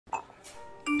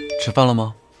吃饭了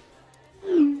吗？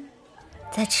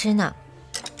在吃呢。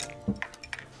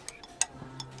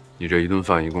你这一顿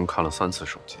饭一共看了3次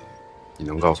手机，你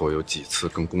能告诉我有几次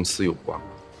跟公司有关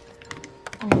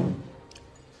吗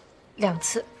？2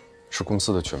次。是公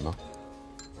司的群吗？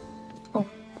哦。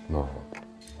那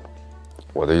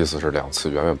我的意思是2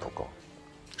次远远不够，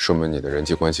说明你的人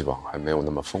际关系网还没有那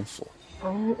么丰富。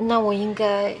那我应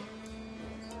该……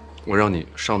我让你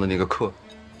上的那个课，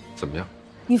怎么样？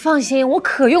你放心，我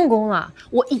可用功了，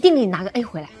我一定给你拿个 A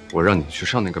回来。我让你去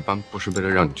上那个班，不是为了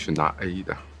让你去拿 A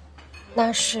的。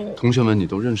那是同学们，你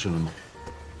都认识了吗？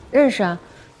认识啊，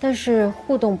但是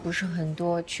互动不是很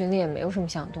多，群里也没有什么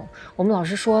响动。我们老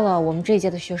师说了，我们这一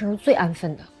届的学生是最安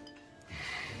分的。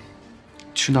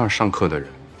去那儿上课的人，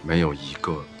没有一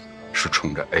个是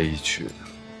冲着 A 去的。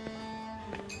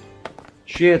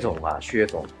薛总啊，薛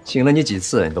总，请了你几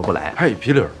次你都不来。嘿，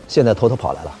皮里儿，现在偷偷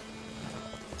跑来了。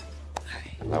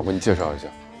来，我给你介绍一下，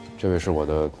这位是我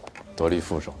的得力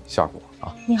副手夏果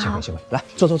啊。你好，幸会，来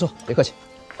坐，别客气。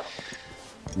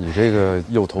你这个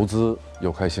又投资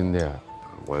又开新店，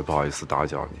我也不好意思打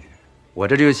搅你。我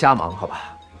这就是瞎忙，好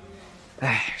吧？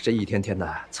哎，这一天天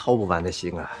的操不完的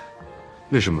心啊。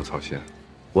为什么操心？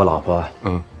我老婆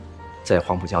在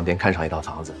黄浦江边看上一套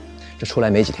房子，这出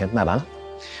来没几天卖完了，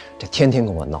这天天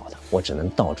跟我闹的，我只能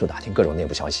到处打听各种内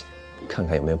部消息，看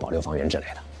看有没有保留房源之类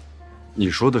的。你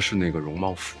说的是那个容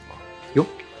貌府吗？哟，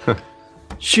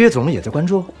薛总也在关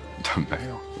注？没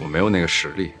有，我没有那个实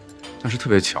力。但是特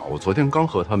别巧，我昨天刚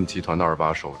和他们集团的2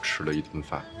把手吃了一顿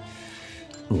饭。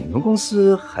你们公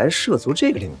司还涉足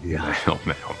这个领域啊？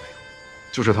没有，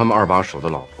就是他们2把手的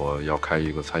老婆要开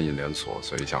一个餐饮连锁，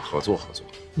所以想合作。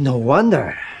No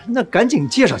wonder， 那赶紧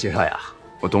介绍介绍呀！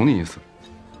我懂你意思，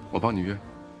我帮你约。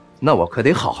那我可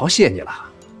得好好谢你了。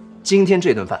今天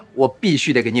这顿饭我必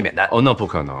须得给你免单。哦，那不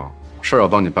可能，事儿要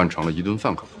帮你办成了，1顿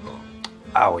饭可不够。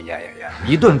哦呀，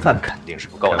一顿饭肯定是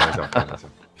不够的。开玩笑，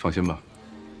放心吧。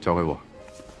交给我。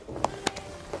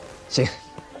行，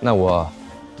那我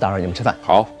打扰你们吃饭。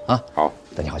好啊，好，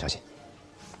等你好消息。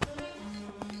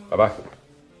拜拜。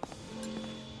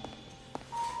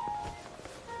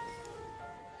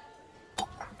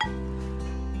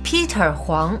Peter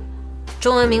黄，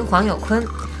中文名黄有坤，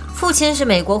父亲是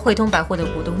美国汇通百货的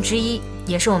股东之一，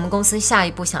也是我们公司下一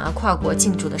步想要跨国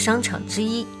进驻的商场之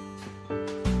一。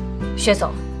薛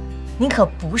总，您可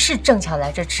不是正巧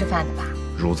来这吃饭的吧？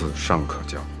孺子尚可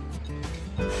教。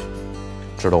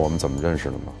知道我们怎么认识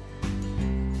的吗？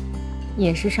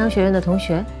也是商学院的同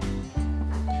学？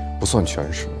不算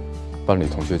全是，班里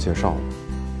同学介绍的。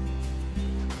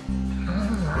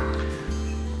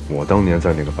我当年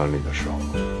在那个班里的时候，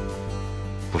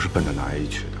不是奔着拿 A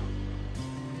去的。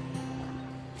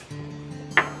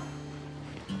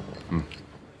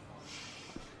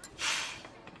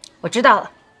我知道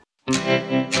了。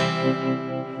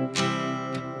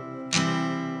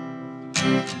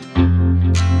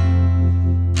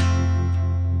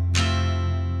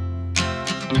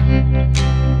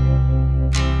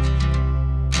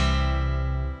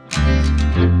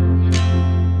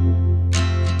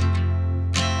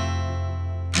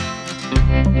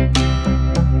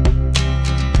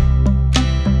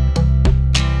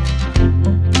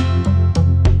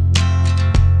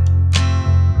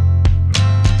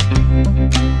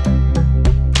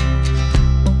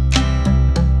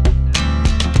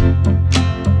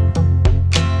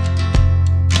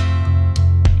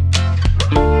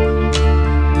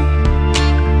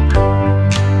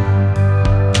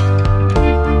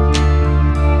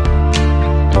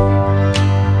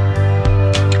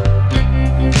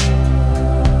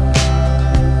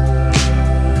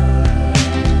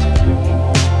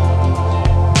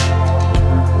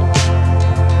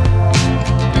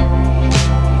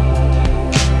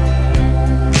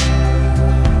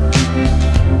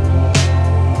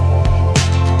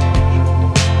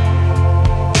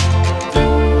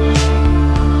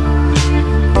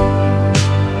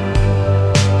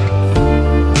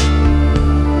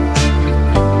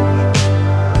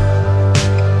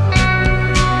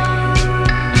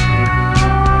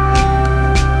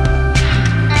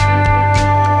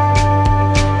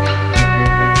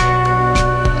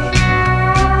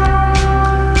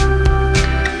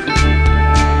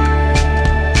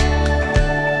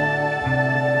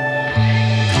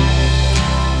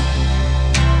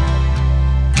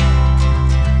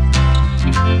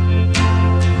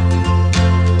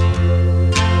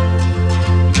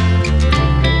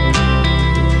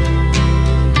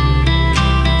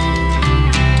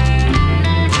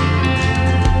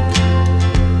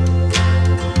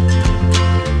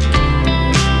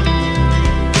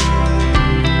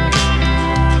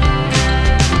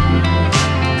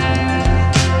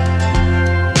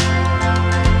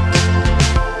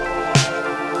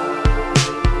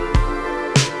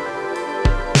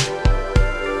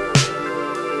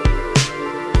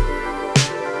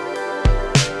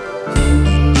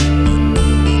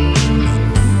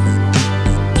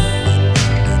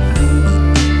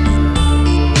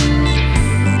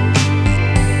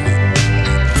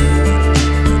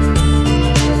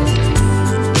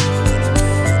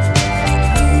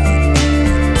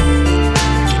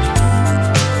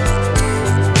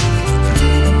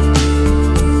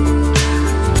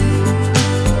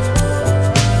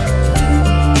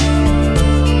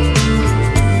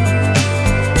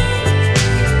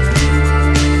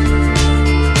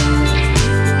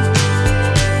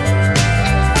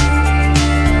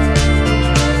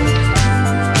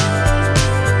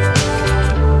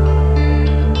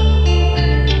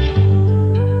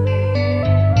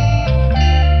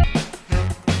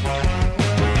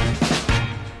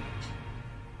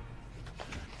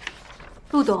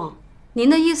陆董，您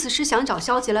的意思是想找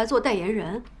肖杰来做代言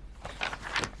人？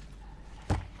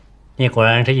你果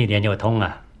然是一点就通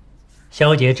啊！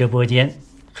肖杰直播间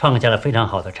创下了非常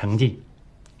好的成绩，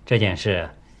这件事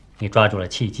你抓住了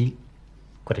契机，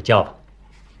过来叫吧。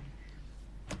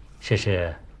试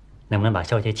试能不能把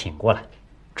肖杰请过来。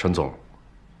陈总，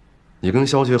你跟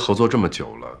肖杰合作这么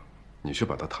久了，你去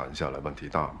把他谈下来，问题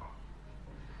大吗？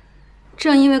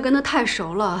正因为跟他太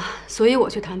熟了，所以我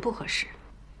去谈不合适。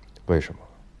为什么？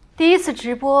第一次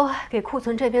直播给库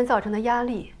存这边造成的压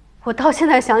力，我到现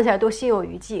在想起来都心有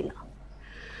余悸呢。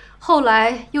后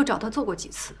来又找他做过几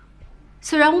次，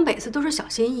虽然我每次都是小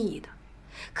心翼翼的，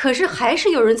可是还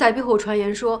是有人在背后传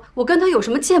言说我跟他有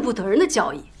什么见不得人的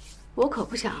交易，我可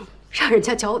不想让人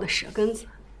家嚼我的舌根子。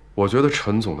我觉得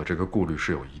陈总的这个顾虑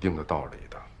是有一定的道理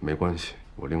的，没关系，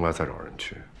我另外再找人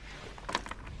去。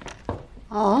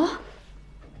哦，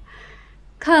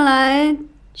看来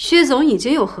薛总已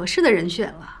经有合适的人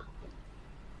选了。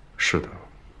是的。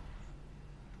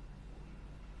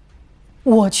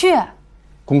我去。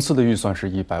公司的预算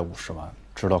是150万，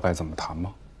知道该怎么谈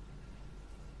吗？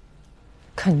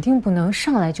肯定不能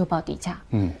上来就报底价，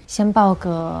先报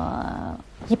个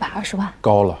120万。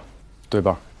高了，对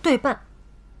半。对半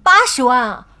，80万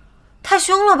啊，太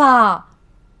凶了吧？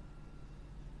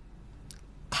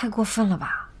太过分了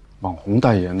吧？网红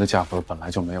代言的价格本来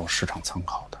就没有市场参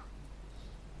考的。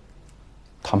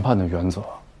谈判的原则，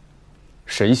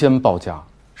谁先报价，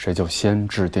谁就先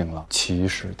制定了起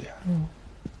始点。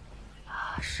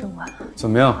80万，怎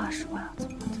么样？80万，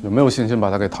有没有信心把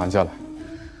它给谈下来？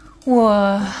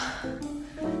我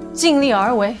尽力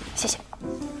而为，谢谢。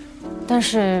但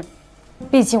是，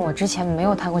毕竟我之前没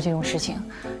有谈过这种事情，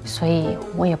所以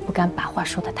我也不敢把话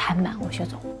说得太满。薛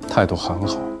总，态度很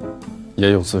好，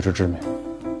也有自知之明。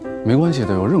没关系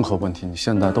的，有任何问题你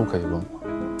现在都可以问我。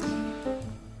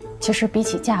其实比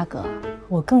起价格，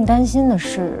我更担心的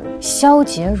是，肖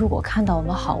杰如果看到我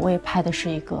们好位派的是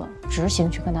一个执行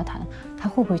去跟他谈，他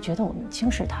会不会觉得我们轻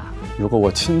视他？如果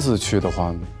我亲自去的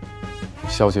话，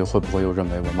肖杰会不会又认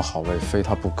为我们好位非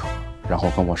他不可，然后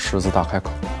跟我狮子大开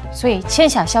口？所以签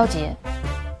下肖杰，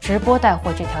直播带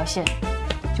货这条线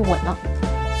就稳了。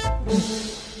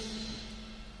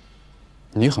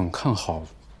你很看好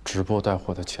直播带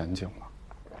货的前景吗？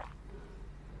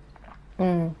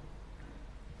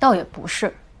倒也不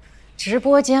是。直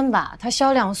播间吧，它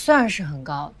销量虽然是很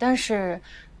高，但是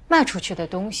卖出去的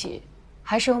东西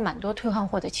还是有蛮多退换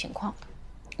货的情况的。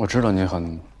我知道你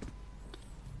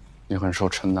很受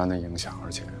陈楠的影响，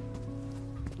而且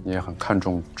你也很看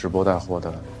重直播带货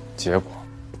的结果，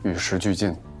与时俱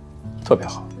进，特别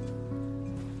好。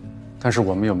但是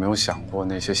我们有没有想过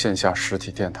那些线下实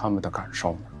体店他们的感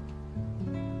受呢？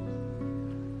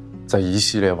在一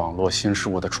系列网络新事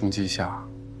物的冲击下，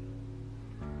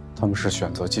他们是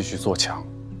选择继续做强，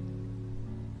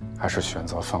还是选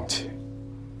择放弃？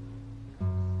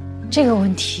这个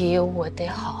问题我得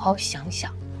好好想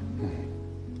想。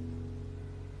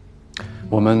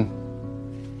我们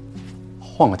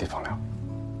换个地方聊。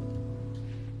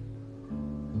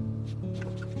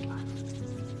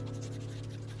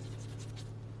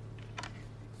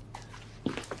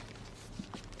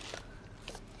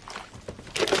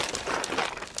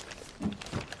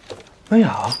文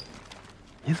雅，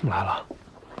你怎么来了？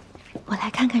我来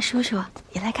看看叔叔，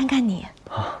也来看看你。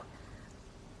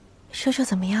叔叔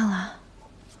怎么样了？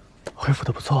恢复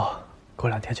的不错，过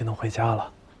2天就能回家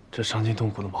了。这伤筋动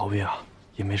骨的毛病啊，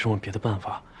也没什么别的办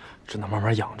法，只能慢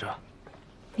慢养着。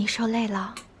你受累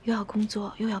了，又要工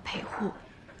作又要陪护。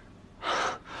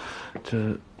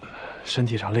这身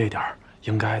体上累点儿，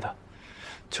应该的。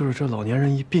就是这老年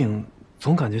人一病，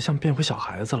总感觉像变回小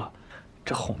孩子了。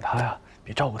这哄他呀，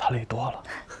比照顾他累多了。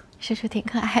叔叔挺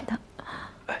可爱的。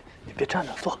哎，你别站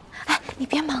着，坐。哎，你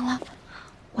别忙了，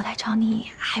我来找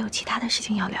你还有其他的事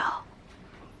情要聊。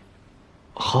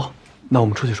好，那我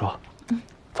们出去说。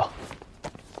走。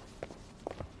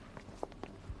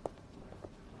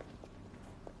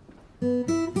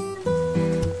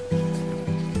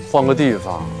换个地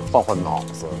方，换换脑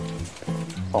子，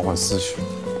换换思绪。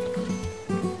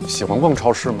喜欢逛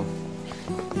超市吗？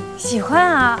喜欢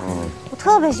啊，我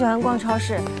特别喜欢逛超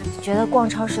市，觉得逛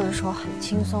超市的时候很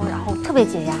轻松，然后特别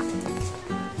解压。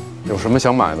有什么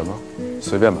想买的吗？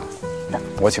随便买，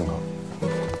我请客。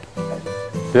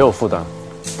别有负担，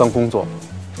当工作。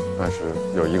但是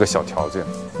有一个小条件，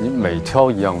你每挑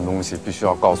一样东西，必须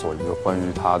要告诉我一个关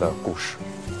于它的故事。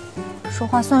说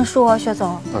话算数哦，薛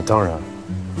总。那当然。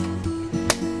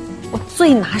我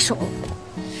最拿手了。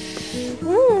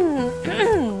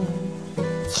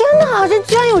天哪，这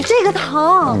居然有这个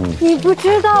糖！你不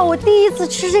知道，我第一次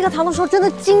吃这个糖的时候，真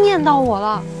的惊艳到我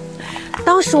了。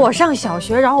当时我上小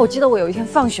学，然后我记得我有一天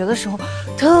放学的时候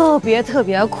特别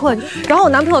困，然后我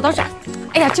男朋友当时，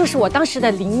哎呀，就是我当时的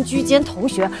邻居兼同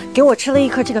学给我吃了一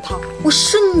颗这个汤，我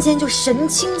瞬间就神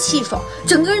清气爽，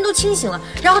整个人都清醒了。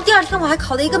然后第二天我还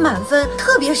考了一个满分，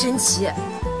特别神奇。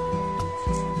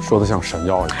说的像神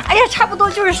药一样。哎呀，差不多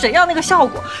就是神药那个效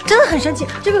果，真的很神奇。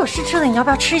这边有试吃的，你要不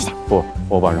要吃一下？不，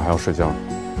我晚上还要睡觉呢。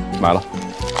买了。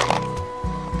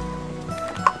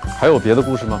还有别的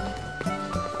故事吗？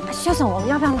薛总，我们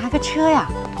要不要拿个车呀？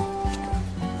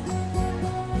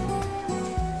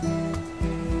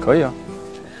可以啊。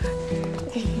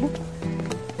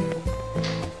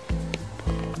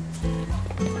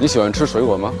你喜欢吃水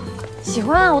果吗？喜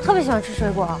欢啊，我特别喜欢吃水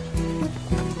果。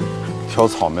挑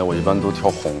草莓我一般都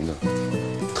挑红的，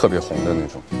特别红的那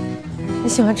种。你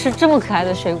喜欢吃这么可爱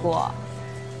的水果？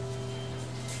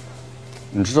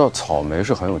你知道草莓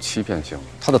是很有欺骗性的，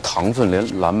它的糖分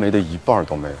连蓝莓的一半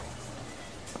都没有。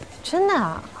真的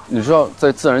啊？你知道，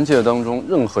在自然界当中，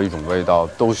任何一种味道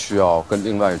都需要跟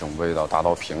另外一种味道达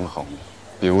到平衡。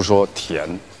比如说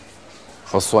甜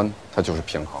和酸，它就是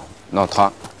平衡。那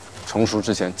它成熟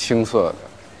之前青涩的、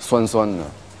酸的，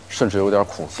甚至有点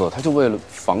苦涩，它就为了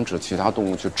防止其他动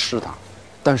物去吃它。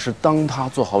但是当它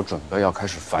做好准备要开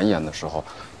始繁衍的时候，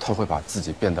它会把自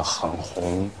己变得很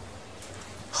红、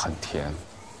很甜，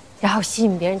然后吸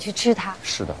引别人去吃它。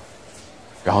是的，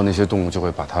然后那些动物就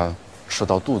会把它吃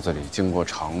到肚子里，经过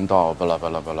肠道，巴拉巴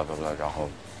拉巴拉巴拉，然后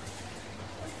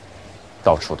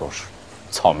到处都是，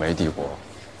草莓帝国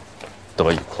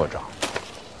得以扩张。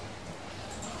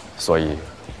所以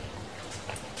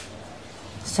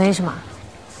什么？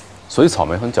所以草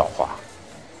莓很狡猾。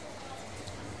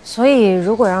所以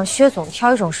如果让薛总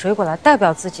挑一种水果来代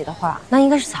表自己的话，那应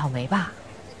该是草莓吧？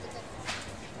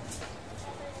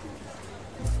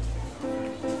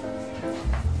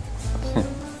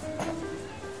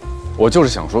我就是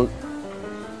想说，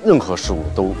任何事物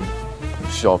都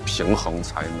需要平衡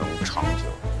才能长久。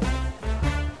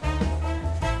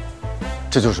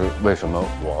这就是为什么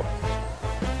我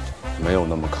没有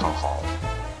那么看好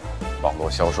网络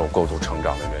销售过度成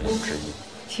长的原因之一。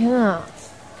天啊，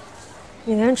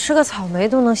你连吃个草莓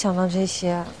都能想到这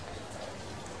些，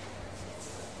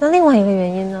那另外一个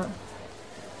原因呢？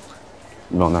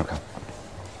你往那儿看，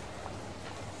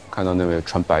看到那位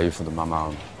穿白衣服的妈妈了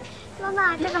吗？妈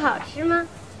妈，这个好吃吗？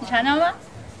你尝尝吧。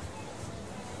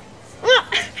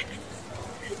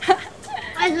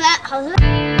好吃，好吃。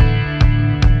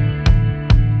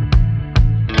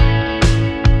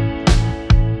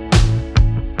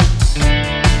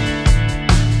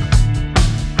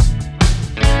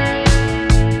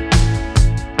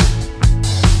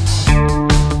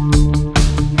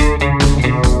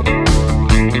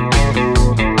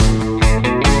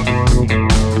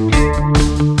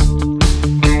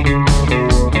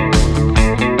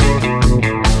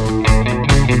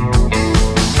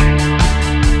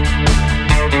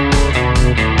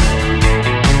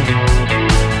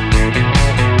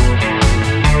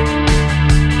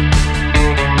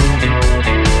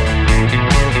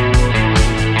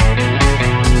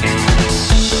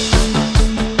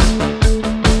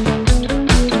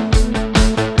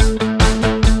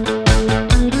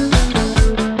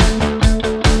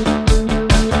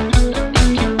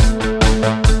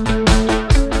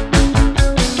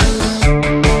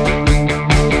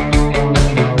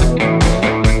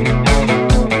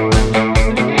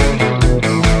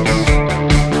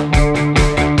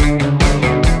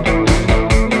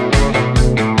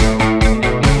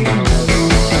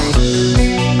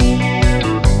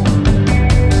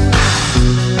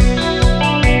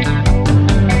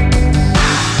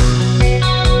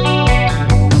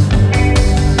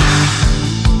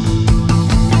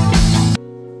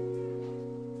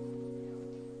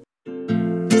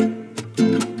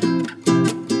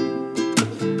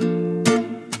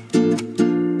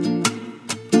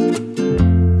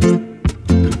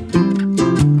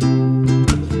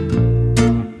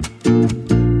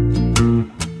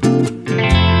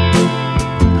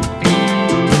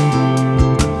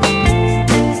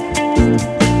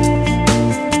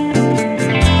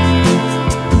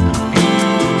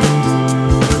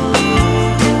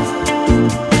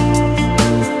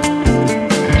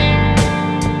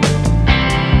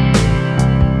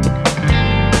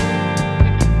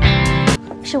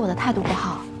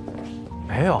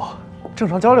正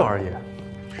常交流而已。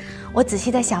我仔细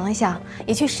地想了想，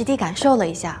也去实地感受了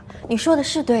一下，你说的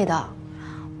是对的。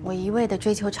我一味地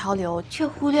追求潮流，却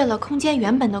忽略了空间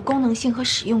原本的功能性和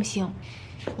实用性，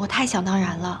我太想当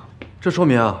然了。这说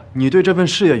明啊，你对这份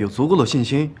事业有足够的信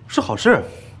心，是好事。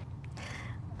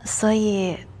所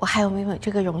以，我还有没有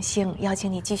这个荣幸邀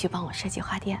请你继续帮我设计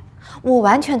花店？我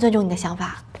完全尊重你的想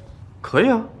法。可以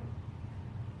啊。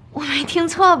我没听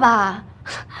错吧？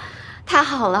太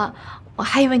好了，我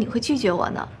还以为你会拒绝我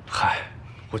呢。嗨，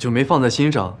我就没放在心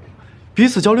上，彼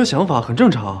此交流想法很正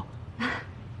常。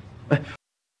哎。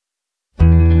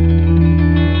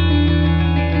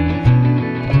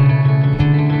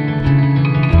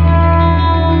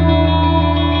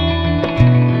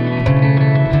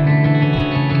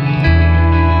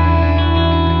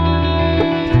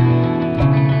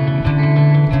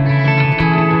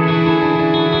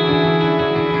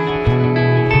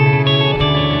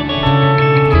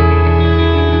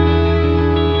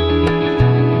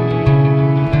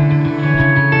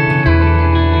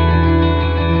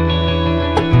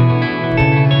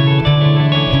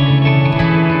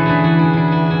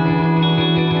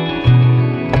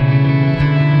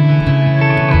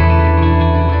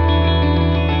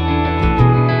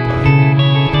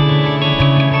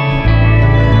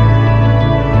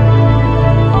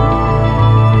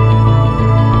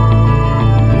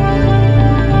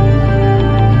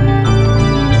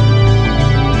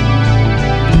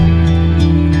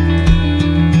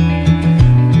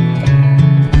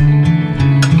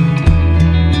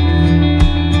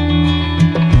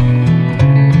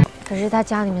 他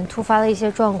家里面突发了一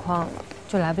些状况，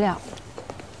就来不了。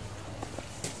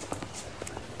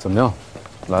怎么样？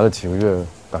来了几个月，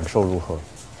感受如何？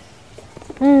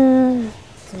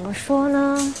怎么说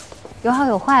呢？有好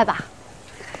有坏吧。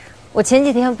我前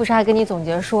几天不是还跟你总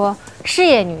结说，事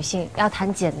业女性要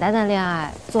谈简单的恋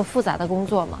爱，做复杂的工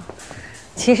作吗？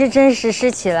其实真实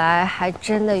施起来，还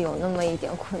真的有那么一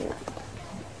点困难。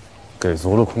给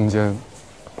足了空间，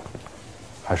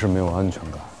还是没有安全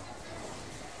感。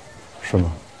 是吗？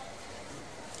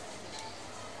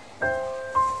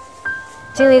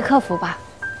尽力克服吧。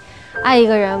爱一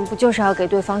个人，不就是要给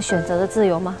对方选择的自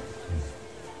由吗？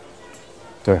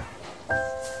对。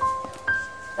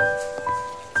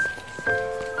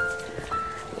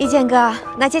一健哥，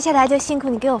那接下来就辛苦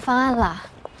你给我方案了。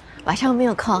晚上我没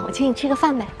有空，我请你吃个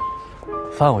饭呗。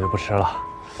饭我就不吃了，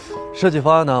设计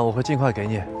方案呢，我会尽快给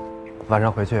你。晚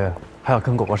上回去还要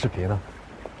跟果果视频呢。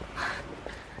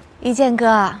一健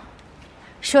哥。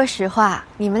 说实话，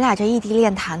你们俩这异地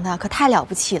恋谈的可太了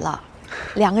不起了，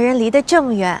两个人离得这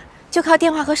么远，就靠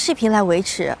电话和视频来维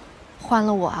持。换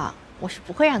了我啊，我是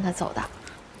不会让他走的。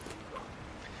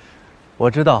我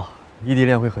知道异地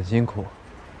恋会很辛苦，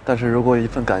但是如果一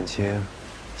份感情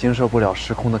经受不了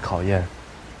时空的考验，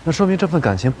那说明这份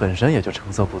感情本身也就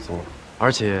成色不足。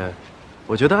而且，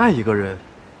我觉得爱一个人，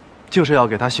就是要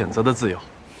给他选择的自由。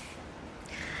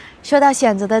说到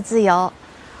选择的自由。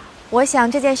 我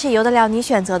想这件事由得了你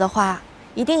选择的话，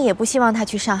一定也不希望他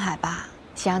去上海吧？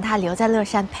想让他留在乐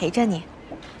山陪着你。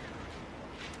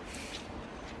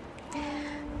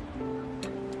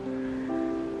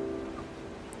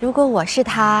如果我是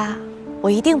他，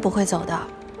我一定不会走的。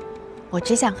我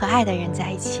只想和爱的人在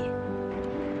一起。